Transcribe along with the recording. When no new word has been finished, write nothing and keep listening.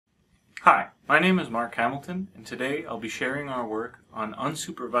Hi, my name is Mark Hamilton, and today I'll be sharing our work on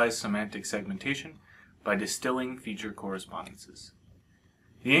unsupervised semantic segmentation by distilling feature correspondences.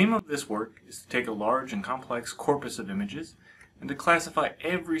 The aim of this work is to take a large and complex corpus of images and to classify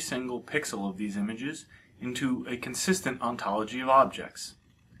every single pixel of these images into a consistent ontology of objects.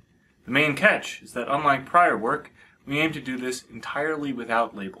 The main catch is that unlike prior work, we aim to do this entirely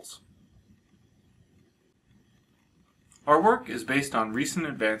without labels. Our work is based on recent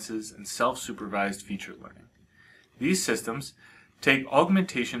advances in self-supervised feature learning. These systems take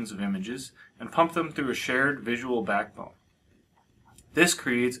augmentations of images and pump them through a shared visual backbone. This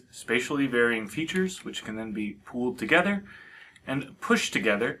creates spatially varying features which can then be pooled together and pushed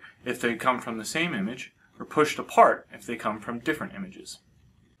together if they come from the same image, or pushed apart if they come from different images.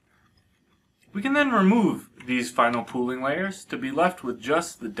 We can then remove these final pooling layers to be left with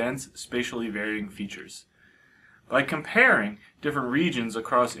just the dense spatially varying features. By comparing different regions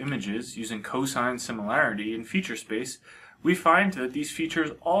across images using cosine similarity in feature space, we find that these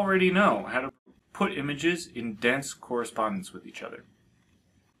features already know how to put images in dense correspondence with each other.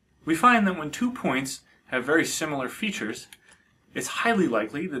 We find that when two points have very similar features, it's highly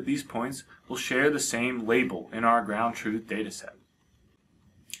likely that these points will share the same label in our ground truth dataset.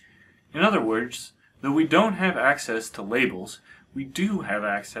 In other words, though we don't have access to labels, we do have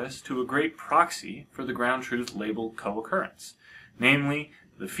access to a great proxy for the ground truth label co-occurrence, namely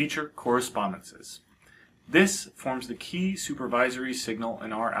the feature correspondences. This forms the key supervisory signal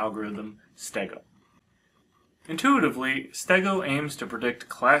in our algorithm, STEGO. Intuitively, STEGO aims to predict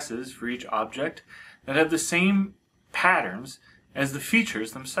classes for each object that have the same patterns as the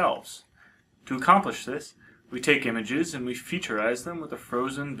features themselves. To accomplish this, we take images and we featureize them with a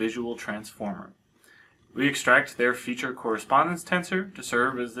frozen visual transformer. We extract their feature correspondence tensor to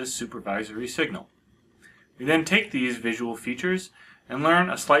serve as this supervisory signal. We then take these visual features and learn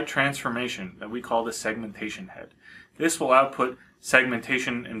a slight transformation that we call the segmentation head. This will output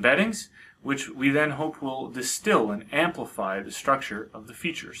segmentation embeddings, which we then hope will distill and amplify the structure of the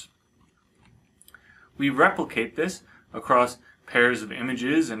features. We replicate this across pairs of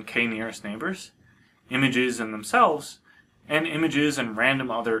images and k-nearest neighbors, images in themselves, and images and random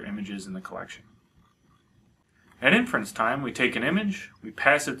other images in the collection. At inference time, we take an image, we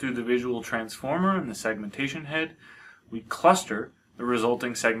pass it through the visual transformer and the segmentation head, we cluster the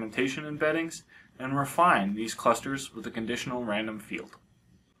resulting segmentation embeddings, and refine these clusters with a conditional random field.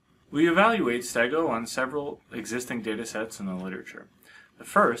 We evaluate STEGO on several existing datasets in the literature. The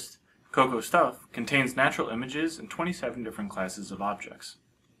first, COCO stuff, contains natural images and 27 different classes of objects.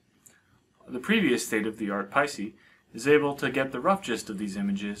 The previous state-of-the-art PICE is able to get the rough gist of these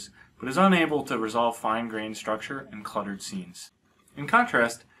images, but is unable to resolve fine-grained structure and cluttered scenes. In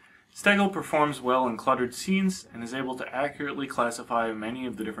contrast, STEGO performs well in cluttered scenes and is able to accurately classify many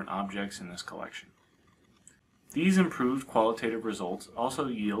of the different objects in this collection. These improved qualitative results also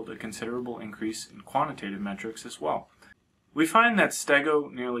yield a considerable increase in quantitative metrics as well. We find that STEGO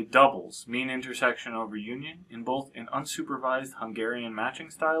nearly doubles mean intersection over union in both an unsupervised Hungarian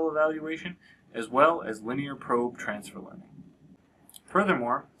matching style evaluation as well as linear probe transfer learning.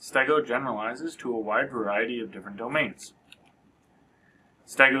 Furthermore, STEGO generalizes to a wide variety of different domains.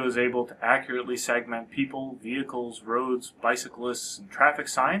 STEGO is able to accurately segment people, vehicles, roads, bicyclists, and traffic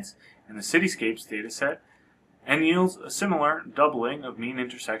signs in the Cityscapes dataset, and yields a similar doubling of mean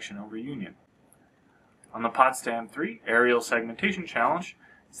intersection over union. On the Potsdam 3 aerial segmentation challenge,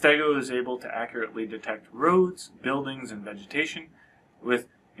 STEGO is able to accurately detect roads, buildings, and vegetation with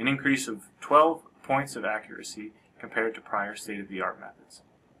an increase of 12 points of accuracy compared to prior state-of-the-art methods.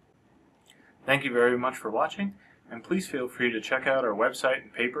 Thank you very much for watching, and please feel free to check out our website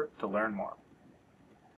and paper to learn more.